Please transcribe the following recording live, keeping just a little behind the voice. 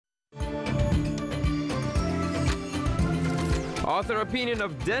Author opinion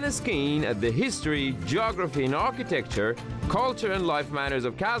of Dennis Keane at the History, Geography and Architecture, Culture and Life Matters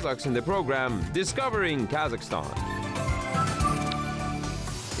of Kazakhs in the program Discovering Kazakhstan.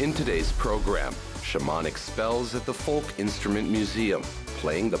 In today's program, Shamanic spells at the Folk Instrument Museum,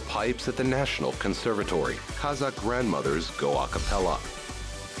 playing the pipes at the National Conservatory. Kazakh grandmothers go a cappella.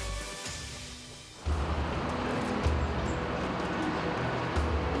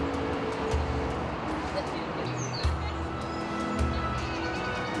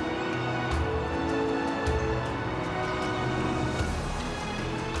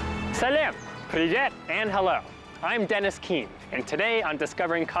 Salam, привет, and hello. I'm Dennis Keane, and today on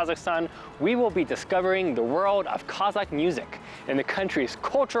Discovering Kazakhstan, we will be discovering the world of Kazakh music in the country's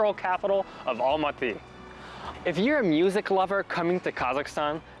cultural capital of Almaty. If you're a music lover coming to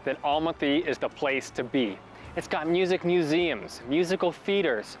Kazakhstan, then Almaty is the place to be. It's got music museums, musical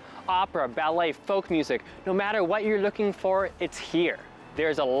theaters, opera, ballet, folk music. No matter what you're looking for, it's here.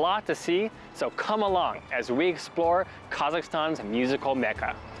 There's a lot to see, so come along as we explore Kazakhstan's musical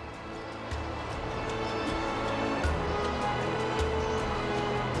mecca.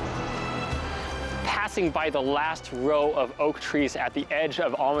 Passing by the last row of oak trees at the edge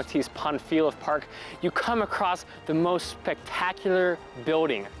of Almaty's Panfilov Park, you come across the most spectacular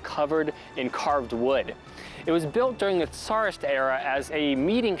building covered in carved wood. It was built during the Tsarist era as a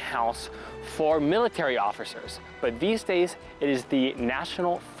meeting house for military officers, but these days it is the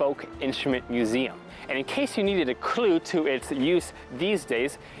National Folk Instrument Museum. And in case you needed a clue to its use these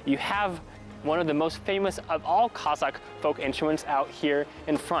days, you have one of the most famous of all Kazakh folk instruments out here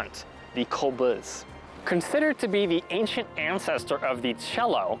in front, the kolbuz. Considered to be the ancient ancestor of the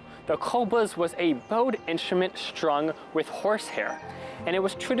cello, the kolbuz was a bowed instrument strung with horsehair, and it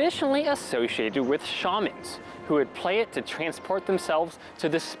was traditionally associated with shamans who would play it to transport themselves to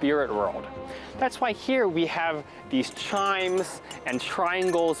the spirit world. That's why here we have these chimes and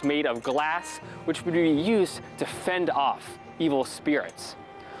triangles made of glass, which would be used to fend off evil spirits.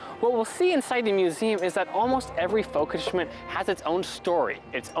 What we'll see inside the museum is that almost every folk instrument has its own story,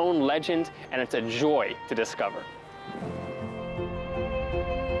 its own legend, and it's a joy to discover.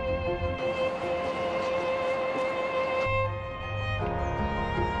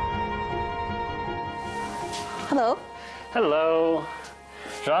 Hello. Hello.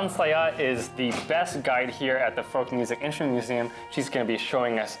 Jean Saya is the best guide here at the Folk Music Instrument Museum. She's going to be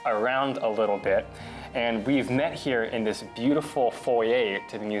showing us around a little bit. And we've met here in this beautiful foyer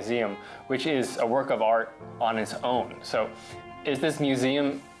to the museum, which is a work of art on its own. So is this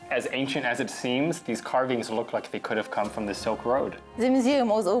museum as ancient as it seems? These carvings look like they could have come from the Silk Road. The museum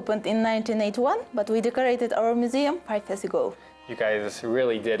was opened in 1981, but we decorated our museum 5 years ago. You guys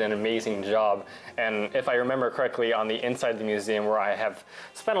really did an amazing job. And if I remember correctly, on the inside of the museum where I have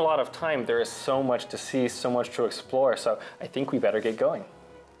spent a lot of time, there is so much to see, so much to explore. So I think we better get going.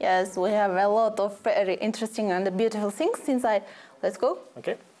 Yes, we have a lot of very interesting and beautiful things inside. Let's go.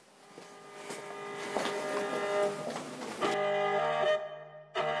 Okay.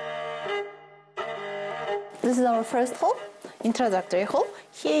 This is our first hall, introductory hall.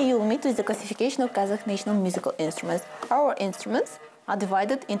 Here you'll meet with the classification of Kazakh national musical instruments. Our instruments are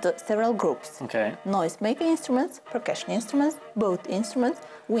divided into several groups. Okay. Noise-making instruments, percussion instruments, bowed instruments,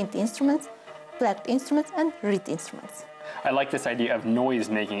 wind instruments, plucked instruments, and reed instruments. I like this idea of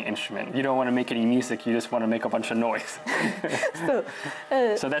noise-making instrument. You don't want to make any music, you just want to make a bunch of noise.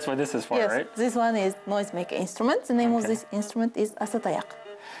 So that's what this is for, yes, right? This one is noise-making instrument. The name of this instrument is asatayak.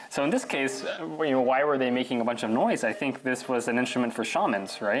 So in this case, why were they making a bunch of noise? I think this was an instrument for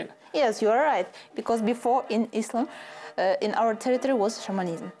shamans, right? Yes, you are right. Because before in Islam, in our territory was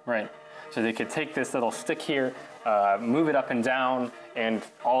shamanism. Right. So they could take this little stick here, move it up and down, and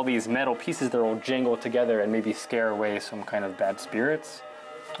all these metal pieces that will jangle together and maybe scare away some kind of bad spirits.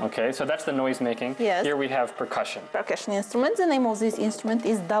 Okay, so that's the noise making. Yes. Here we have percussion. Percussion instrument. The name of this instrument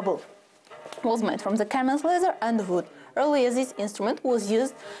is double. Was made from the camel's leather and wood. Earlier, this instrument was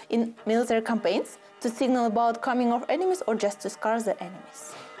used in military campaigns to signal about coming of enemies or just to scare the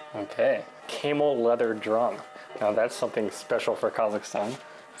enemies. Okay, camel leather drum. Now that's something special for Kazakhstan.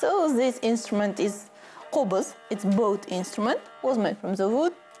 So this instrument is kolbuz. It's bowed instrument. Was made from the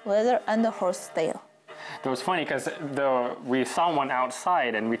wood, leather, and the horse tail. It was funny because we saw one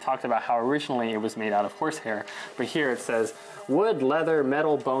outside and we talked about how originally it was made out of horsehair, but here it says wood, leather,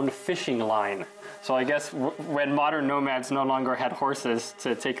 metal, bone, fishing line. So I guess when modern nomads no longer had horses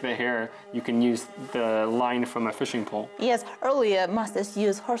to take the hair, you can use the line from a fishing pole. Yes, earlier masters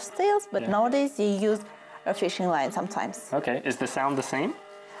used horse tails, but nowadays they use a fishing line sometimes. Okay, is the sound the same?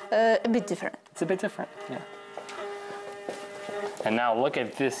 A bit different. It's a bit different, yeah. And now look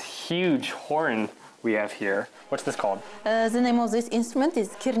at this huge horn we have here. What's this called? The name of this instrument is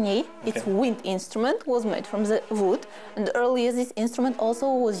kirney. It's wind instrument, was made from the wood, and earlier this instrument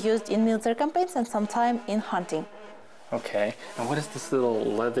also was used in military campaigns and sometime in hunting. Okay, and what is this little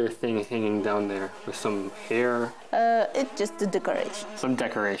leather thing hanging down there with some hair? It's just a decoration. Some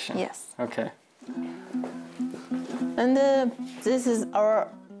decoration? Yes. Okay. And this is our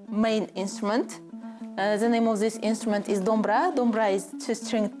main instrument. The name of this instrument is dombra. Dombra is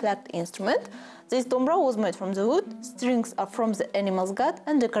two-stringed plucked instrument. This dombra was made from the wood. Strings are from the animal's gut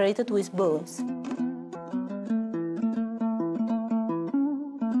and decorated with bones.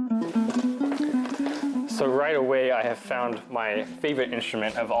 So right away I have found my favorite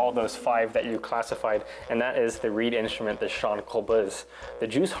instrument of all those 5 that you classified, and that is the reed instrument, the shankorbuz, the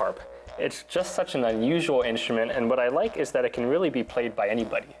juice harp. It's just such an unusual instrument, and what I like is that it can really be played by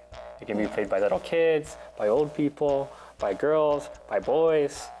anybody. It can be played by little kids, by old people, by girls, by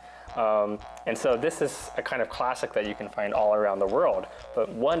boys. And so this is a kind of classic that you can find all around the world. But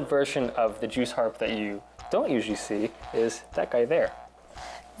one version of the juice harp that you don't usually see is that guy there.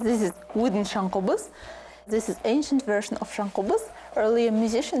 This is wooden shankorbuz. This is ancient version of shankorbuz. Earlier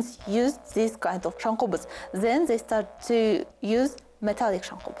musicians used this kind of shankorbuz. Then they started to use metallic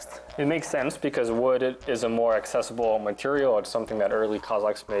shankorbuz. It makes sense because wood is a more accessible material. It's something that early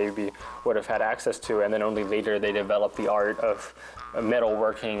Kazakhs maybe would have had access to, and then only later they developed the art of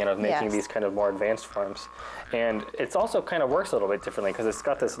metalworking and of making these kind of more advanced forms. And it also kind of works a little bit differently because it's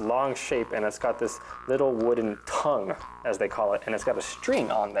got this long shape and it's got this little wooden tongue, as they call it, and it's got a string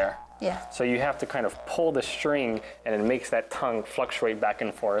on there. Yeah. So you have to kind of pull the string and it makes that tongue fluctuate back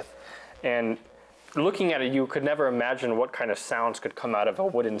and forth. And looking at it, you could never imagine what kind of sounds could come out of a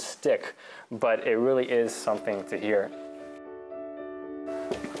wooden stick, but it really is something to hear.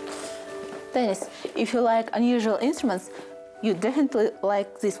 Dennis, if you like unusual instruments, you definitely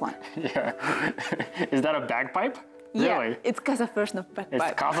like this one. Yeah. Is that a bagpipe? Yeah, Really? it's Kazakh version of bagpipe.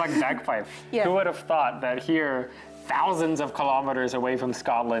 It's Kazakh bagpipe. Yeah. Who would have thought that here, thousands of kilometers away from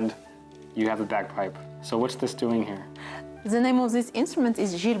Scotland, you have a bagpipe? So what's this doing here? The name of this instrument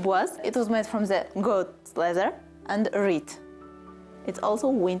is gilboise. It was made from the goat's leather and reed. It's also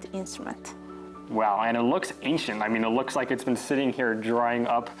a wind instrument. Wow, and it looks ancient. I mean, it looks like it's been sitting here drying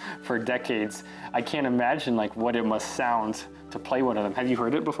up for decades. I can't imagine like what it must sound to play one of them. Have you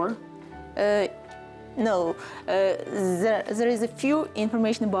heard it before? No, there is a few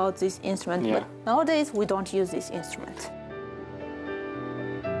information about this instrument, but nowadays we don't use this instrument.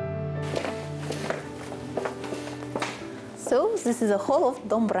 So this is a whole of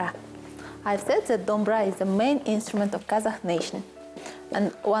dombra. I've said that dombra is the main instrument of Kazakh nation.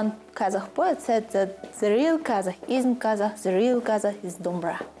 And one Kazakh poet said that the real Kazakh isn't Kazakh, the real Kazakh is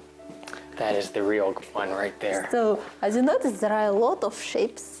dombra. That is the real one right there. So, as you notice, there are a lot of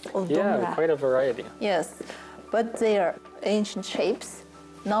shapes of dombra. Yeah, quite a variety. Yes, but they are ancient shapes.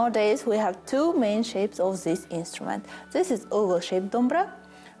 Nowadays, we have 2 main shapes of this instrument. This is oval-shaped dombra.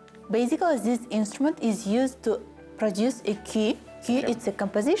 Basically, this instrument is used to produce a key. Key, it's a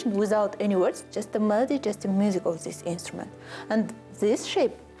composition without any words, just a melody, just a music of this instrument. And this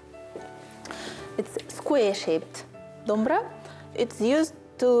shape, it's square-shaped dombra. It's used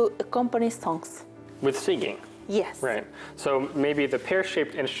to accompany songs. With singing? Yes. Right. So maybe the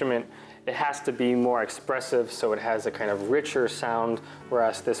pear-shaped instrument, it has to be more expressive, so it has a kind of richer sound,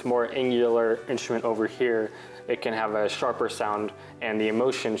 whereas this more angular instrument over here, it can have a sharper sound, and the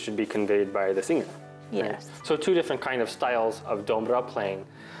emotion should be conveyed by the singer. Yes. Right? So 2 different kind of styles of dombra playing.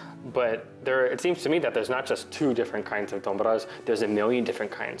 But it seems to me that there's not just 2 different kinds of dombras, there's a million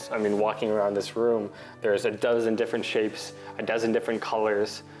different kinds. I mean, walking around this room, there's a dozen different shapes, a dozen different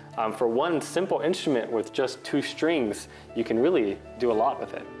colors. For one simple instrument with just 2 strings, you can really do a lot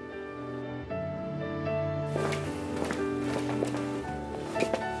with it.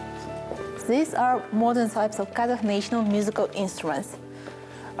 These are modern types of Kazakh national musical instruments.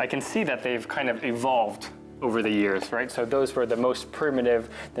 I can see that they've kind of evolved over the years, right? So those were the most primitive.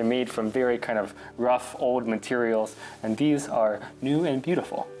 They're made from very kind of rough, old materials, and these are new and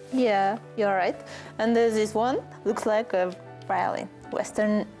beautiful. Yeah, you're right. And this one looks like a violin,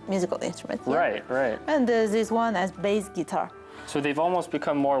 Western musical instrument. Yeah? Right, right. And this one as bass guitar. So they've almost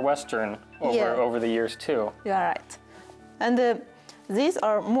become more Western over the years too. You're right. And these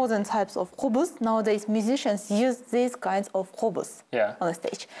are modern types of khobuz. Nowadays, musicians use these kinds of khobuz on the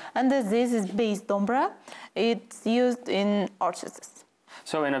stage. And this is bass dombra. It's used in orchestras.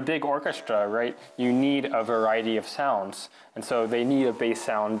 So in a big orchestra, right, you need a variety of sounds. And so they need a bass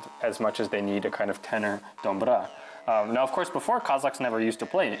sound as much as they need a kind of tenor dombra. Now, of course, before, Kazakhs never used to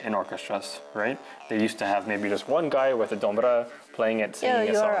play in orchestras, right? They used to have maybe just one guy with a dombra playing it, singing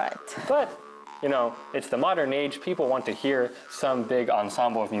a song. You're right. But you know, it's the modern age, people want to hear some big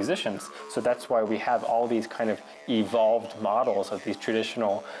ensemble of musicians. So that's why we have all these kind of evolved models of these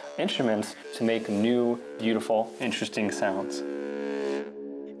traditional instruments to make new, beautiful, interesting sounds.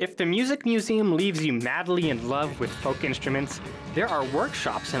 If the Music Museum leaves you madly in love with folk instruments, there are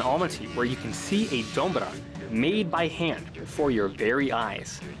workshops in Almaty where you can see a dombra made by hand before your very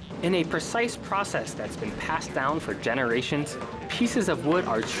eyes. In a precise process that's been passed down for generations, pieces of wood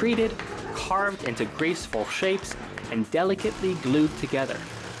are treated, carved into graceful shapes, and delicately glued together.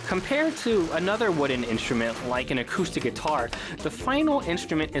 Compared to another wooden instrument like an acoustic guitar, the final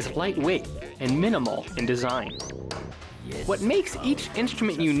instrument is lightweight and minimal in design. What makes each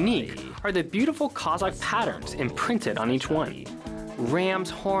instrument unique are the beautiful Kazakh patterns imprinted on each one. Ram's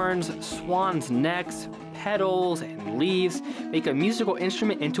horns, swans' necks, petals, and leaves make a musical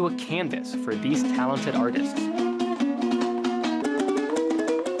instrument into a canvas for these talented artists.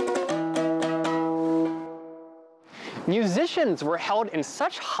 Musicians were held in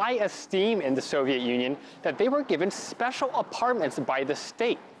such high esteem in the Soviet Union that they were given special apartments by the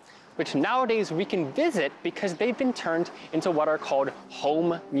state, which nowadays we can visit because they've been turned into what are called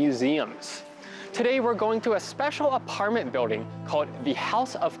home museums. Today we're going to a special apartment building called the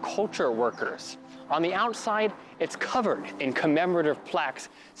House of Culture Workers. On the outside, it's covered in commemorative plaques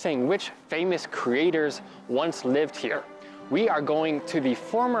saying which famous creators once lived here. We are going to the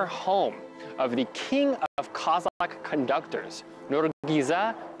former home of the king of Kazakh conductors,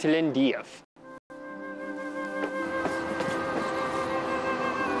 Nurgiza Tilendiev.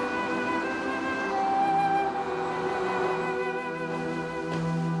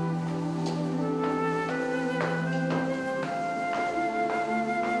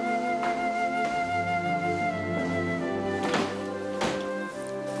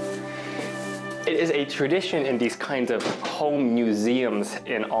 It is a tradition in these kinds of home museums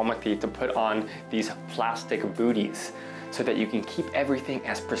in Almaty to put on these plastic booties so that you can keep everything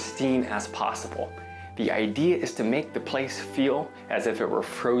as pristine as possible. The idea is to make the place feel as if it were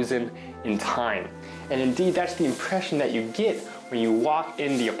frozen in time. And indeed, that's the impression that you get when you walk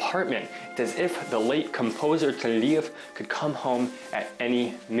in the apartment. It's as if the late composer Tilendiev could come home at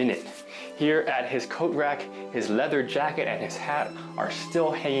any minute. Here at his coat rack, his leather jacket and his hat are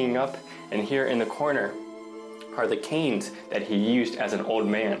still hanging up, and here in the corner are the canes that he used as an old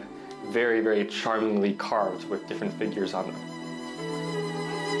man. Very, very charmingly carved with different figures on them.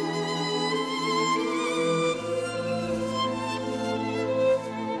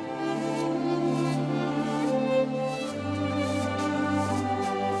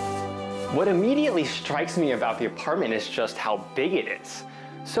 What immediately strikes me about the apartment is just how big it is.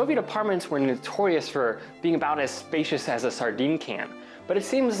 Soviet apartments were notorious for being about as spacious as a sardine can, but it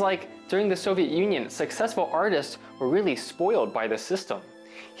seems like during the Soviet Union, successful artists were really spoiled by the system.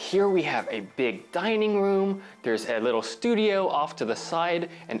 Here we have a big dining room, there's a little studio off to the side,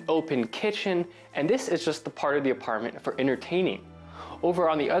 an open kitchen, and this is just the part of the apartment for entertaining. Over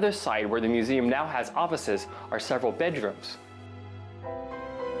on the other side, where the museum now has offices, are several bedrooms.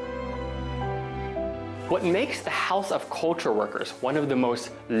 What makes the House of Culture Workers one of the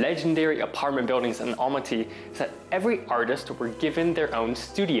most legendary apartment buildings in Almaty is that every artist were given their own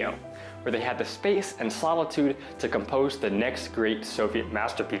studio, where they had the space and solitude to compose the next great Soviet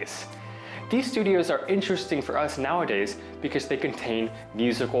masterpiece. These studios are interesting for us nowadays because they contain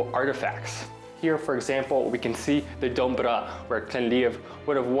musical artifacts. Here, for example, we can see the dombra, where Tilendiev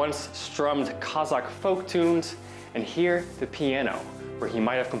would have once strummed Kazakh folk tunes, and here the piano, where he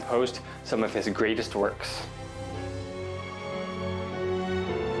might have composed some of his greatest works.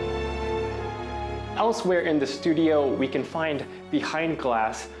 Elsewhere in the studio, we can find behind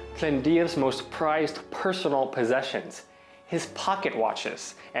glass Tilendiev's most prized personal possessions, his pocket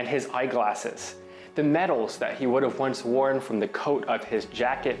watches and his eyeglasses, the medals that he would have once worn from the coat of his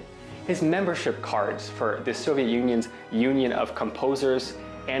jacket, his membership cards for the Soviet Union's Union of Composers,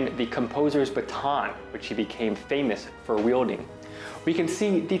 and the composer's baton, which he became famous for wielding. We can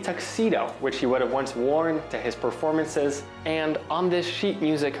see the tuxedo, which he would have once worn to his performances, and on this sheet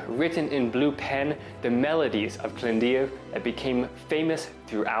music written in blue pen, the melodies of Tilendiev that became famous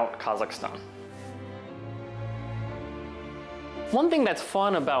throughout Kazakhstan. One thing that's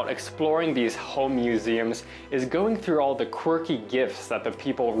fun about exploring these home museums is going through all the quirky gifts that the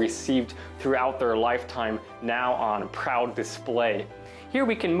people received throughout their lifetime, now on proud display. Here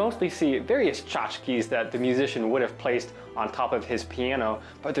we can mostly see various tchotchkes that the musician would have placed on top of his piano,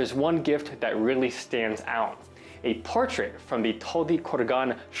 but there's one gift that really stands out. A portrait from the Toldi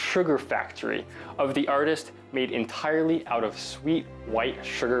Kurgan sugar factory of the artist made entirely out of sweet white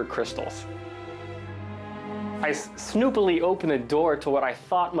sugar crystals. I snoopily opened the door to what I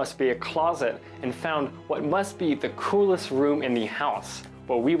thought must be a closet and found what must be the coolest room in the house,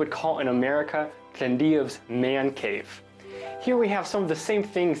 what we would call in America, Tlendiev's man cave. Here we have some of the same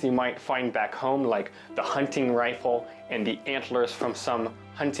things you might find back home, like the hunting rifle and the antlers from some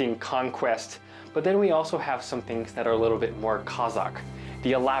hunting conquest. But then we also have some things that are a little bit more Kazakh.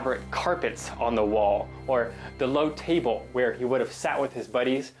 The elaborate carpets on the wall, or the low table where he would have sat with his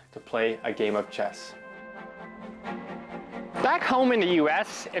buddies to play a game of chess. Back home in the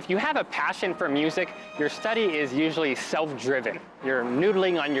US, if you have a passion for music, your study is usually self-driven. You're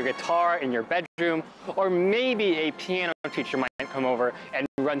noodling on your guitar in your bedroom, or maybe a piano teacher might come over and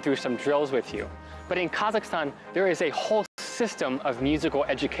run through some drills with you. But in Kazakhstan, there is a whole system of musical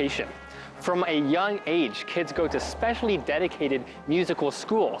education. From a young age, kids go to specially dedicated musical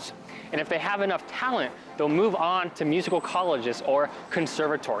schools. And if they have enough talent, they'll move on to musical colleges or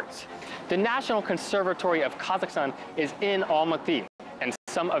conservatories. The National Conservatory of Kazakhstan is in Almaty, and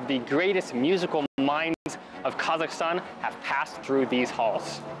some of the greatest musical minds of Kazakhstan have passed through these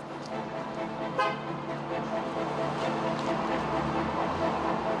halls.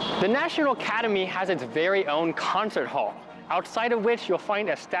 The National Academy has its very own concert hall, outside of which you'll find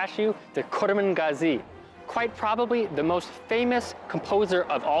a statue to Kurmangazi, quite probably the most famous composer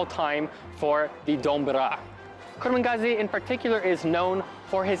of all time for the dombra. Kurmangazi in particular is known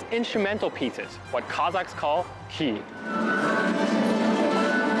for his instrumental pieces, what Kazakhs call ki.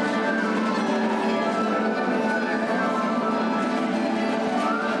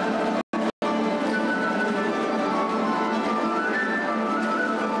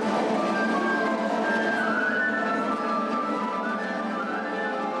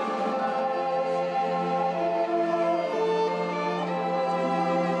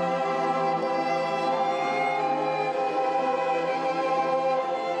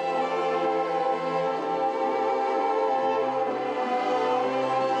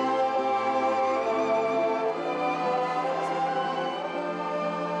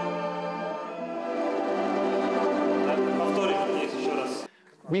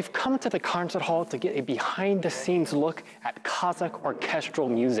 We've come to the concert hall to get a behind-the-scenes look at Kazakh orchestral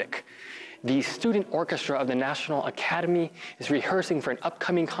music. The student orchestra of the National Academy is rehearsing for an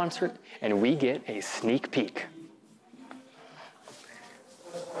upcoming concert, and we get a sneak peek.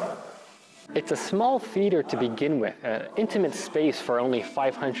 It's a small theater to begin with, an intimate space for only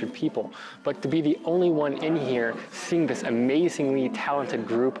 500 people, but to be the only one in here seeing this amazingly talented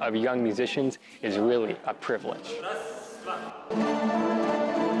group of young musicians is really a privilege.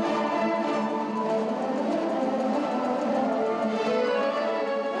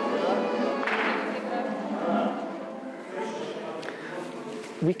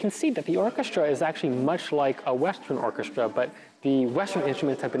 We can see that the orchestra is actually much like a Western orchestra, but the Western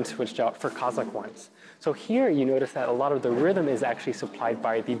instruments have been switched out for Kazakh ones. So here you notice that a lot of the rhythm is actually supplied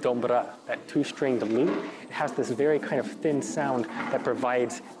by the dombra, that two-stringed lute. It has this very kind of thin sound that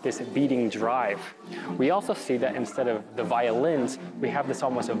provides this beating drive. We also see that instead of the violins, we have this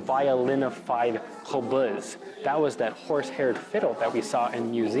almost a violinified khobuz. That was that horse-haired fiddle that we saw in the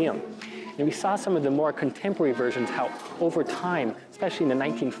museum. And we saw some of the more contemporary versions, how over time, especially in the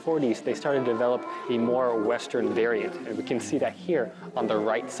 1940s, they started to develop a more Western variant. And we can see that here on the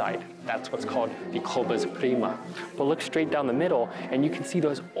right side. That's what's called the khobuz prima. But look straight down the middle, and you can see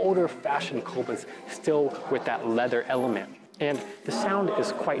those older fashioned khobuz still with that leather element. And the sound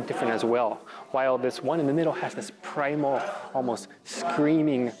is quite different as well. While this one in the middle has this primal, almost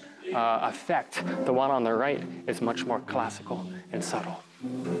screaming effect, the one on the right is much more classical and subtle.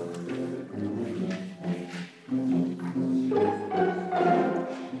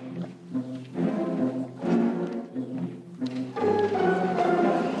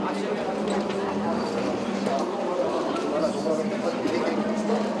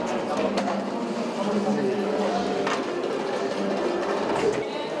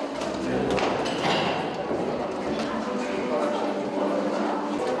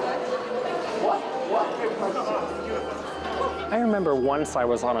 I remember once I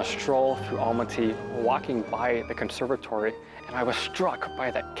was on a stroll through Almaty, walking by the conservatory, and I was struck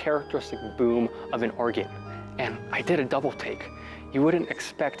by that characteristic boom of an organ. And I did a double take. You wouldn't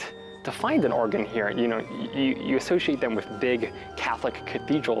expect to find an organ here. You know, you associate them with big Catholic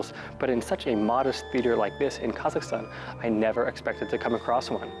cathedrals, but in such a modest theater like this in Kazakhstan, I never expected to come across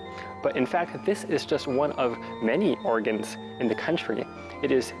one. But in fact, this is just one of many organs in the country.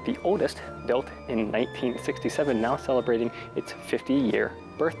 It is the oldest, built in 1967, now celebrating its 50-year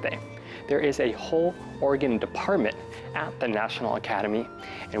birthday. There is a whole organ department at the National Academy,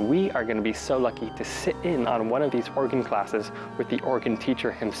 and we are going to be so lucky to sit in on one of these organ classes with the organ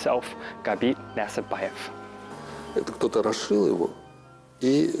teacher himself, Gabit Nasibbayev. Это кто-то расшил его,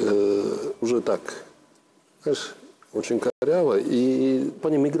 и уже так, знаешь, очень коряво, и по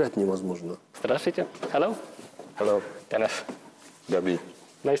ним играть невозможно. Здравствуйте. Hello. Hello. Dennis. Gabi.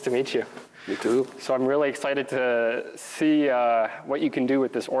 Nice to meet you. Me too. So I'm really excited to see what you can do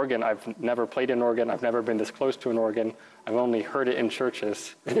with this organ. I've never played an organ. I've never been this close to an organ. I've only heard it in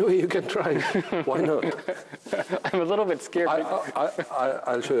churches. Anyway, you can try. Why not? I'm a little bit scared.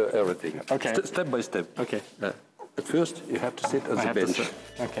 I'll show you everything. Okay. Step by step. Okay. At first, you have to sit on I the have to bench. sit.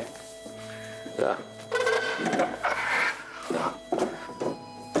 Okay. Yeah.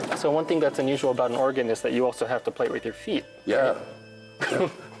 So one thing that's unusual about an organ is that you also have to play it with your feet. Yeah.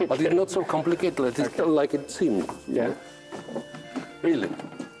 But it's not so complicated like it seems. Yeah. Really,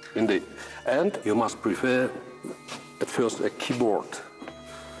 indeed. And you must prefer at first a keyboard.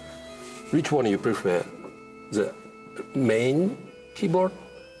 Which one you prefer? The main keyboard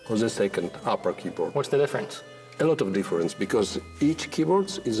or the second upper keyboard? What's the difference? A lot of difference, because each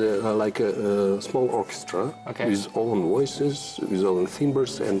keyboard is like a small orchestra with own voices, with own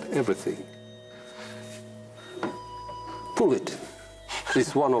timbres and everything. Pull it.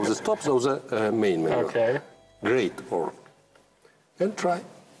 It's one of the stops of the main menu. Okay. Great, or and try.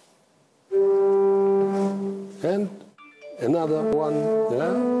 And another one.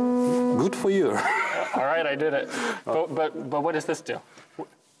 Yeah. Good for you. All right, I did it. But what does this do?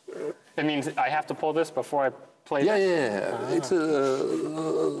 It means I have to pull this before I play Yeah, this? yeah. It's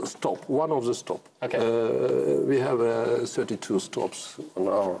a stop, one of the stop. Okay. We have 32 stops on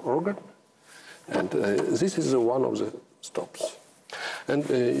our organ, and this is one of the stops. And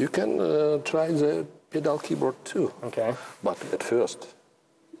you can try the pedal keyboard too. Okay. But at first,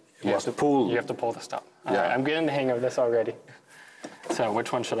 you must pull. You have to pull the stop. All Yeah. right, I'm getting the hang of this already. So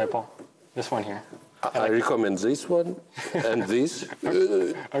which one should I pull? This one here. I recommend this one and this.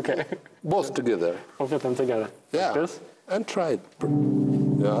 Okay. Both together. We'll put them together. Yeah. Like this? And try it.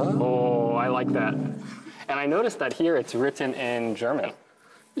 Yeah. Oh, I like that. And I noticed that here it's written in German,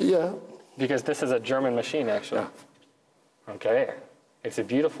 Yeah. because this is a German machine, actually. Okay. It's a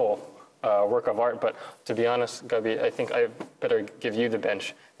beautiful work of art, but to be honest, Gabi, I think I better give you the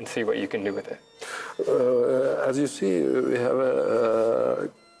bench and see what you can do with it. As you see, we have a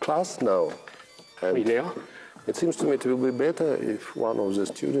class now. And We do? it seems to me it will be better if one of the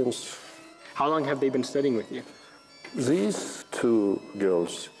students, How long have they been studying with you? these two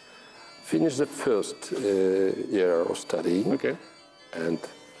girls, finish the first year of studying. Okay. And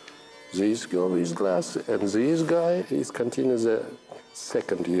this girl is glass, and this guy is continuing the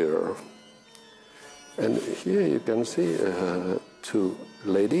second year. And here you can see two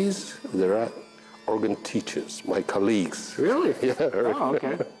ladies. There are organ teachers, my colleagues. Really? Yeah. Oh,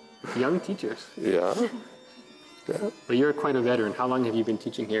 okay. Young teachers. Yeah. But you're quite a veteran. How long have you been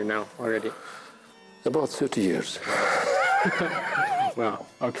teaching here now already? About 30 years. Wow.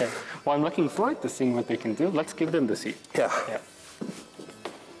 Okay. Well, I'm looking forward to seeing what they can do. Let's give them the seat. Yeah. Yeah.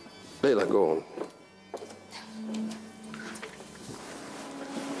 Leila, go on.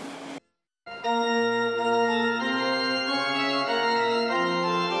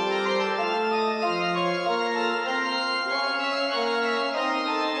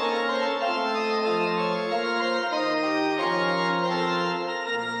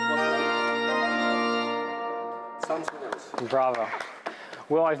 Bravo.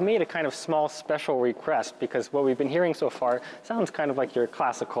 Well, I've made a kind of small special request because what we've been hearing so far sounds kind of like your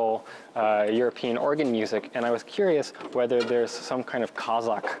classical European organ music, and I was curious whether there's some kind of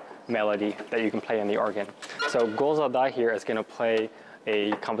Kazakh melody that you can play on the organ. So Golzada here is going to play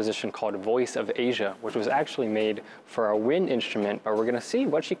a composition called Voice of Asia, which was actually made for a wind instrument, but we're going to see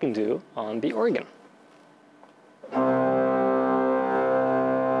what she can do on the organ.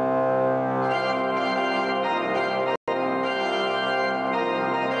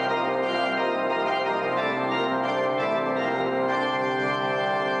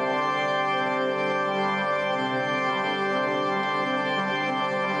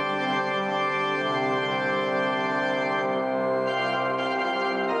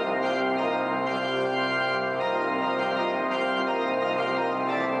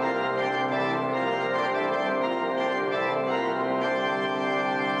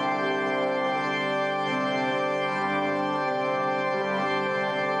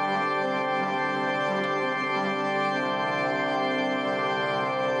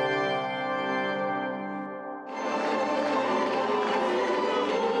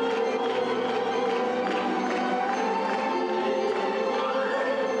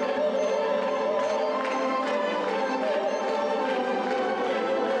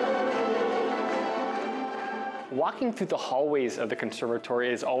 Walking through the hallways of the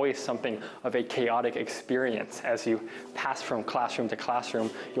conservatory is always something of a chaotic experience. As you pass from classroom to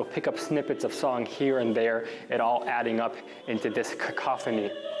classroom, you'll pick up snippets of song here and there, it all adding up into this cacophony.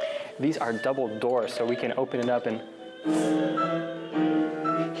 These are double doors, so we can open it up and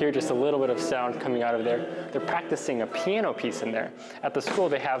hear just a little bit of sound coming out of there. They're practicing a piano piece in there. At the school,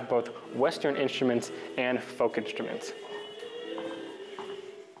 they have both Western instruments and folk instruments.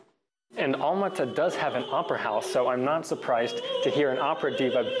 And Almaty does have an opera house, so I'm not surprised to hear an opera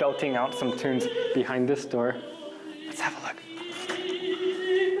diva belting out some tunes behind this door. Let's have a look.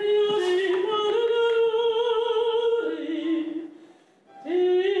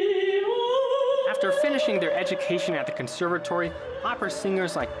 After finishing their education at the conservatory, opera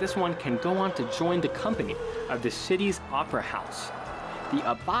singers like this one can go on to join the company of the city's opera house. The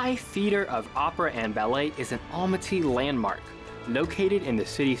Abai Theater of Opera and Ballet is an Almaty landmark, located in the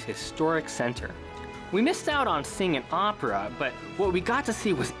city's historic center. We missed out on seeing an opera, but what we got to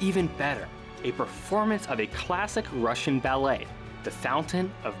see was even better, a performance of a classic Russian ballet, The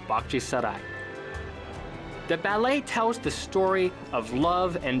Fountain of Bakhchisarai. The ballet tells the story of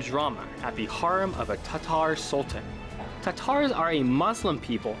love and drama at the harem of a Tatar sultan. Tatars are a Muslim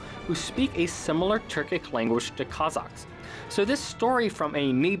people who speak a similar Turkic language to Kazakhs, so this story from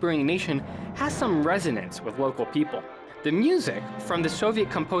a neighboring nation has some resonance with local people. The music from the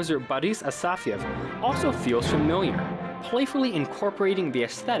Soviet composer Boris Asafyev also feels familiar, playfully incorporating the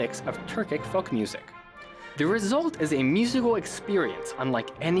aesthetics of Turkic folk music. The result is a musical experience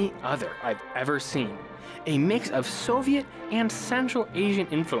unlike any other I've ever seen, a mix of Soviet and Central Asian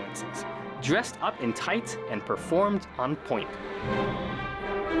influences, dressed up in tights and performed on point.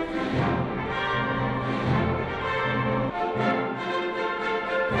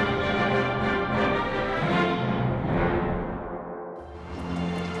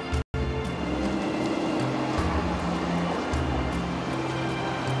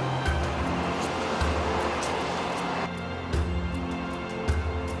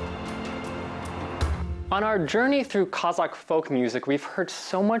 On our journey through Kazakh folk music, we've heard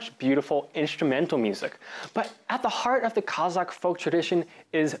so much beautiful instrumental music. But at the heart of the Kazakh folk tradition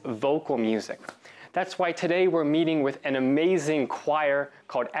is vocal music. That's why today we're meeting with an amazing choir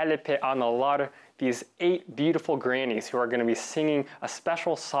called Alipe Analar, these 8 beautiful grannies who are going to be singing a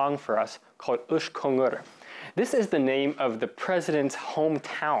special song for us called Ushkongur. This is the name of the president's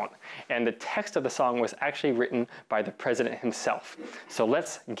hometown, and the text of the song was actually written by the president himself. So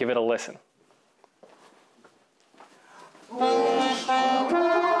let's give it a listen.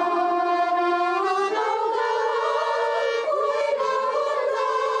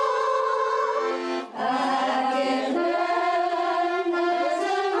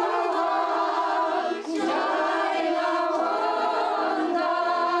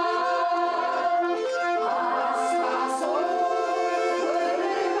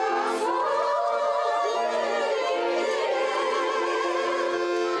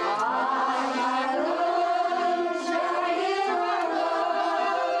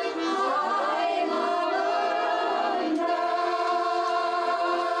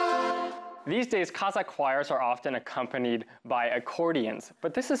 These days, Kazakh choirs are often accompanied by accordions,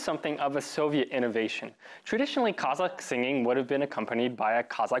 but this is something of a Soviet innovation. Traditionally, Kazakh singing would have been accompanied by a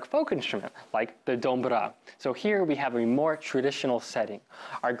Kazakh folk instrument, like the dombra. So here we have a more traditional setting.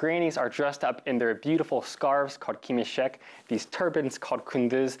 Our grannies are dressed up in their beautiful scarves called kimishek, these turbans called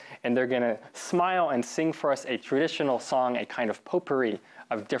kunduz, and they're going to smile and sing for us a traditional song, a kind of potpourri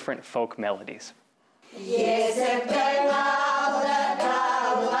of different folk melodies.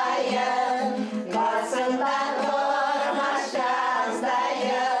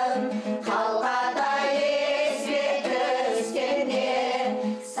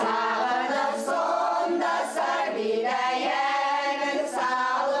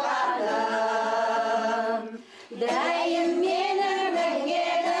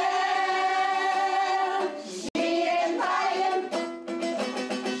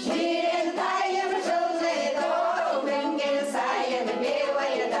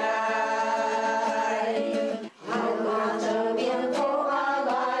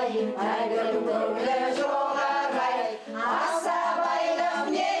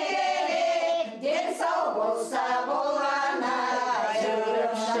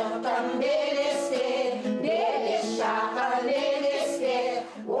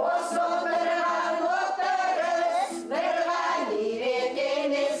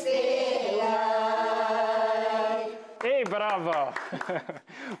 Wow.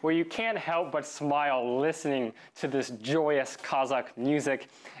 Well, you can't help but smile listening to this joyous Kazakh music.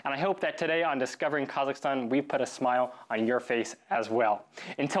 And I hope that today on Discovering Kazakhstan, we put a smile on your face as well.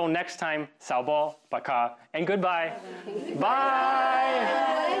 Until next time, Salbal, Baka, and goodbye. Bye.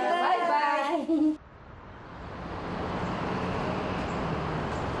 Bye. Bye.